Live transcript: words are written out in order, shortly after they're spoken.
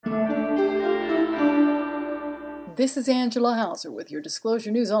This is Angela Hauser with your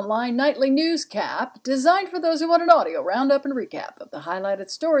Disclosure News Online nightly newscap, designed for those who want an audio roundup and recap of the highlighted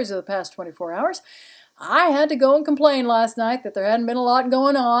stories of the past 24 hours. I had to go and complain last night that there hadn't been a lot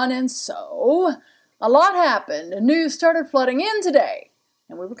going on, and so a lot happened, and news started flooding in today,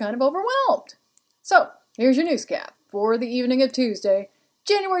 and we were kind of overwhelmed. So, here's your newscap for the evening of Tuesday,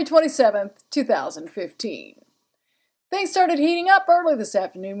 January 27th, 2015. Things started heating up early this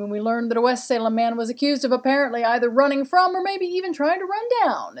afternoon when we learned that a West Salem man was accused of apparently either running from or maybe even trying to run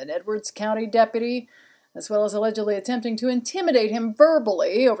down an Edwards County deputy, as well as allegedly attempting to intimidate him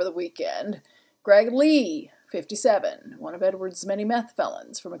verbally over the weekend. Greg Lee, 57, one of Edwards' many meth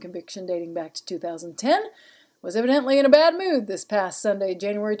felons from a conviction dating back to 2010, was evidently in a bad mood this past Sunday,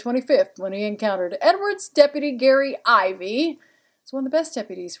 January 25th, when he encountered Edwards Deputy Gary Ivey. He's one of the best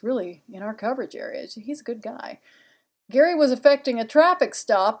deputies, really, in our coverage area. He's a good guy. Gary was effecting a traffic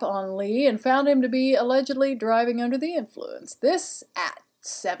stop on Lee and found him to be allegedly driving under the influence. This at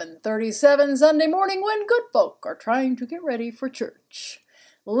 7:37 Sunday morning when good folk are trying to get ready for church.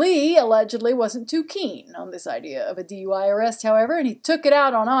 Lee allegedly wasn't too keen on this idea of a DUI arrest, however, and he took it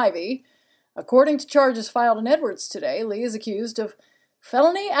out on Ivey. According to charges filed in Edwards today, Lee is accused of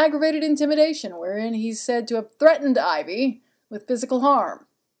felony aggravated intimidation, wherein he's said to have threatened Ivey with physical harm.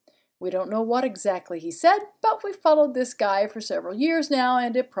 We don't know what exactly he said, but we've followed this guy for several years now,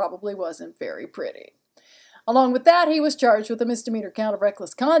 and it probably wasn't very pretty. Along with that, he was charged with a misdemeanor count of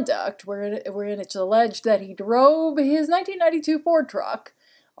reckless conduct, wherein it's alleged that he drove his 1992 Ford truck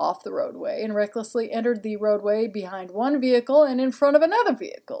off the roadway and recklessly entered the roadway behind one vehicle and in front of another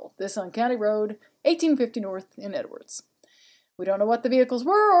vehicle, this on County Road 1850 North in Edwards. We don't know what the vehicles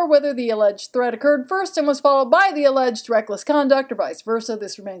were or whether the alleged threat occurred first and was followed by the alleged reckless conduct or vice versa.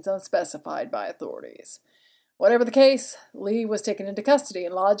 This remains unspecified by authorities. Whatever the case, Lee was taken into custody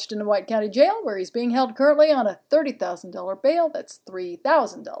and lodged in the White County Jail, where he's being held currently on a $30,000 bail. That's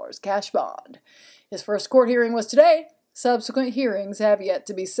 $3,000 cash bond. His first court hearing was today. Subsequent hearings have yet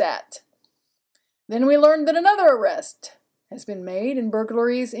to be set. Then we learned that another arrest has been made in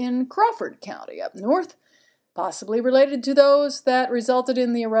burglaries in Crawford County up north, possibly related to those that resulted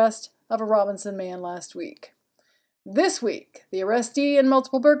in the arrest of a Robinson man last week. This week, the arrestee in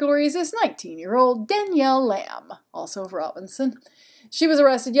multiple burglaries is 19-year-old Danielle Lamb, also of Robinson. She was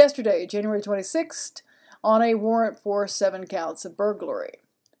arrested yesterday, January 26th, on a warrant for 7 counts of burglary.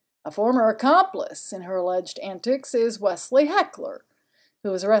 A former accomplice in her alleged antics is Wesley Heckler,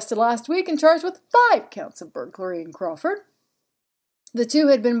 who was arrested last week and charged with 5 counts of burglary in Crawford. The two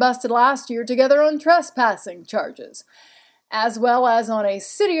had been busted last year together on trespassing charges, as well as on a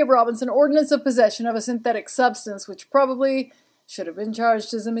City of Robinson ordinance of possession of a synthetic substance, which probably should have been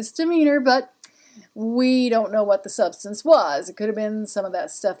charged as a misdemeanor, but we don't know what the substance was. It could have been some of that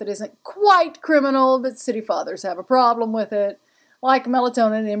stuff that isn't quite criminal, but city fathers have a problem with it, like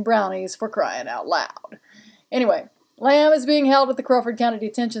melatonin in brownies, for crying out loud. Anyway, Lamb is being held at the Crawford County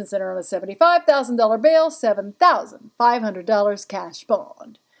Detention Center on a $75,000 bail, $7,500 cash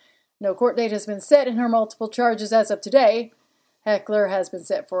bond. No court date has been set in her multiple charges as of today. Heckler has been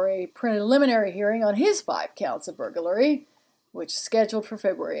set for a preliminary hearing on his 5 counts of burglary, which is scheduled for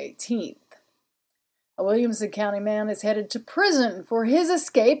February 18th. A Williamson County man is headed to prison for his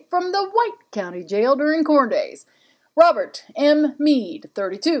escape from the White County Jail during corn days. Robert M. Meade,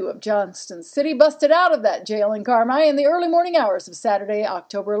 32, of Johnston City, busted out of that jail in Carmi in the early morning hours of Saturday,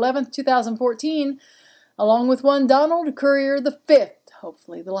 October 11th, 2014, along with one Donald Currier V,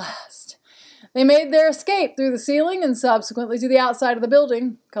 hopefully the last. They made their escape through the ceiling and subsequently to the outside of the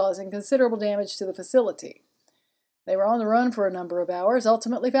building, causing considerable damage to the facility. They were on the run for a number of hours,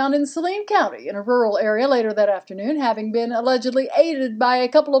 ultimately found in Saline County, in a rural area later that afternoon, having been allegedly aided by a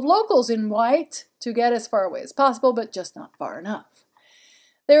couple of locals in white to get as far away as possible, but just not far enough.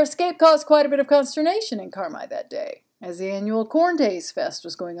 Their escape caused quite a bit of consternation in Carmi that day, as the annual Corn Days Fest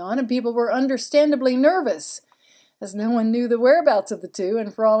was going on, and people were understandably nervous, as no one knew the whereabouts of the two,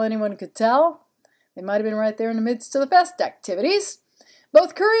 and for all anyone could tell, they might have been right there in the midst of the fest activities.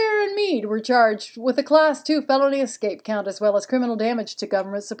 Both Currier and Meade were charged with a Class 2 felony escape count as well as criminal damage to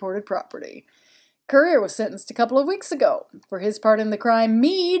government-supported property. Currier was sentenced a couple of weeks ago. For his part in the crime,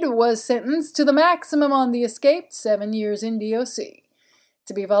 Meade was sentenced to the maximum on the escape, 7 years in DOC,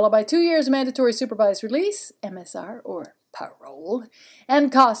 to be followed by 2 years mandatory supervised release, MSR, or parole, and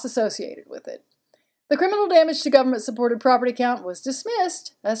costs associated with it. The criminal damage to government-supported property count was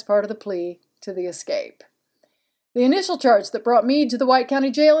dismissed as part of the plea to the escape. The initial charge that brought Meade to the White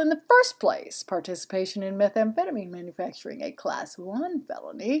County Jail in the first place, participation in methamphetamine manufacturing, a Class 1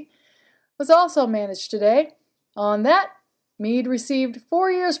 felony, was also managed today. On that, Meade received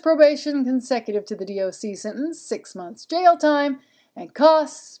 4 years probation consecutive to the DOC sentence, 6 months jail time, and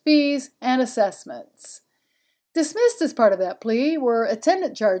costs, fees, and assessments. Dismissed as part of that plea were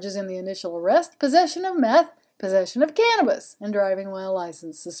attendant charges in the initial arrest, possession of meth, possession of cannabis, and driving while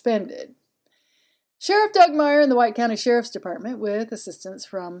license suspended. Sheriff Doug Meyer and the White County Sheriff's Department, with assistance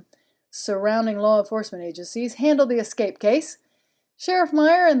from surrounding law enforcement agencies, handled the escape case. Sheriff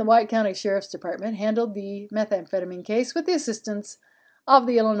Meyer and the White County Sheriff's Department handled the methamphetamine case with the assistance of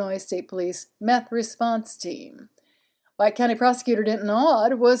the Illinois State Police Meth Response Team. White County Prosecutor Denton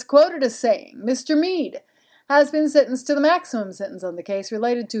Odd was quoted as saying, "Mr. Meade has been sentenced to the maximum sentence on the case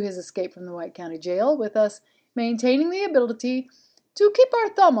related to his escape from the White County Jail, with us maintaining the ability to keep our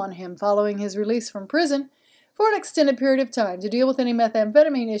thumb on him following his release from prison for an extended period of time to deal with any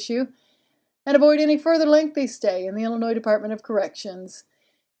methamphetamine issue and avoid any further lengthy stay in the Illinois Department of Corrections."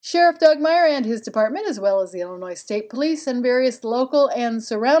 Sheriff Doug Meyer and his department, as well as the Illinois State Police and various local and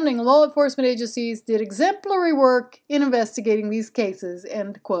surrounding law enforcement agencies, did exemplary work in investigating these cases,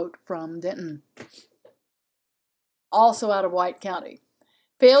 end quote from Denton. Also out of White County.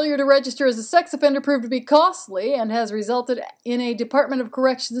 Failure to register as a sex offender proved to be costly and has resulted in a Department of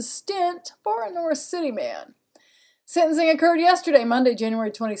Corrections stint for a North City man. Sentencing occurred yesterday, Monday, January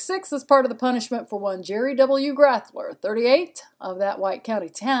 26th, as part of the punishment for one Jerry W. Grathler, 38, of that White County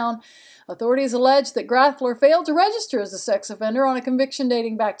town. Authorities allege that Grathler failed to register as a sex offender on a conviction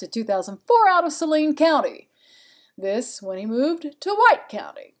dating back to 2004 out of Saline County. This when he moved to White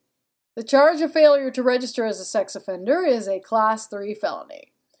County. The charge of failure to register as a sex offender is a Class 3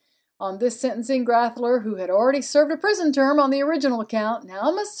 felony. On this sentencing, Grathler, who had already served a prison term on the original count,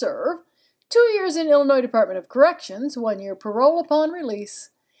 now must serve 2 years in Illinois Department of Corrections, 1 year parole upon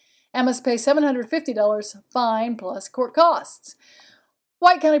release, and must pay $750 fine plus court costs.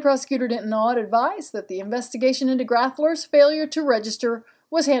 White County Prosecutor Denton Odd advised that the investigation into Grathler's failure to register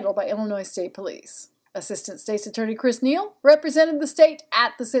was handled by Illinois State Police. Assistant State's Attorney Chris Neal represented the state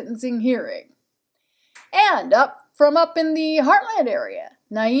at the sentencing hearing. And up in the Heartland area,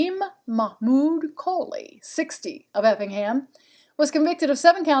 Naeem Mahmoud Kohli, 60, of Effingham, was convicted of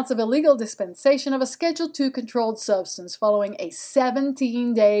 7 counts of illegal dispensation of a Schedule II controlled substance following a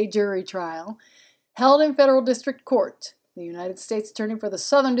 17-day jury trial held in federal district court, the United States Attorney for the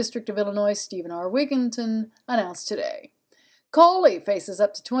Southern District of Illinois, Stephen R. Wigginton, announced today. Kohli faces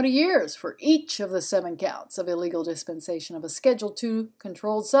up to 20 years for each of the 7 counts of illegal dispensation of a Schedule II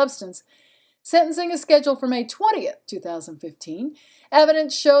controlled substance. Sentencing is scheduled for May 20th, 2015.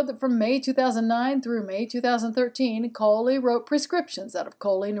 Evidence showed that from May 2009 through May 2013, Kohli wrote prescriptions out of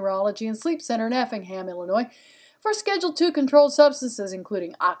Kohli Neurology and Sleep Center in Effingham, Illinois, for Schedule II controlled substances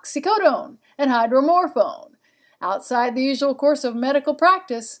including oxycodone and hydromorphone, outside the usual course of medical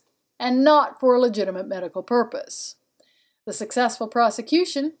practice and not for a legitimate medical purpose. The successful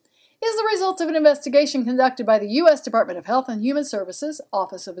prosecution is the result of an investigation conducted by the U.S. Department of Health and Human Services,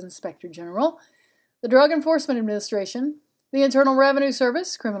 Office of Inspector General, the Drug Enforcement Administration, the Internal Revenue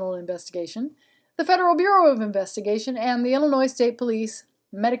Service, Criminal Investigation, the Federal Bureau of Investigation, and the Illinois State Police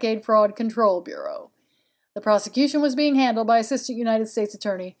Medicaid Fraud Control Bureau. The prosecution was being handled by Assistant United States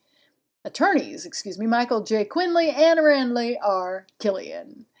Attorneys Michael J. Quinley and Randley R.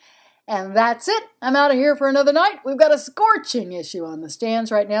 Killian. And that's it. I'm out of here for another night. We've got a scorching issue on the stands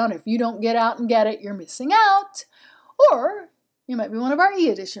right now, and if you don't get out and get it, you're missing out. Or you might be one of our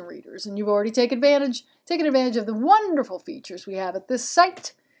e-edition readers, and you've already taken advantage of the wonderful features we have at this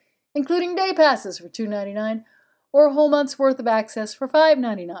site, including day passes for $2.99 or a whole month's worth of access for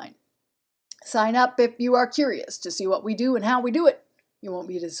 $5.99. Sign up if you are curious to see what we do and how we do it. You won't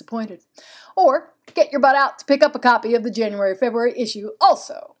be disappointed. Or get your butt out to pick up a copy of the January-February issue,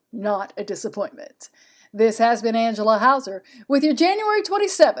 also not a disappointment. This has been Angela Hauser with your January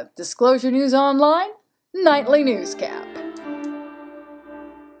 27th Disclosure News Online Nightly Newscap.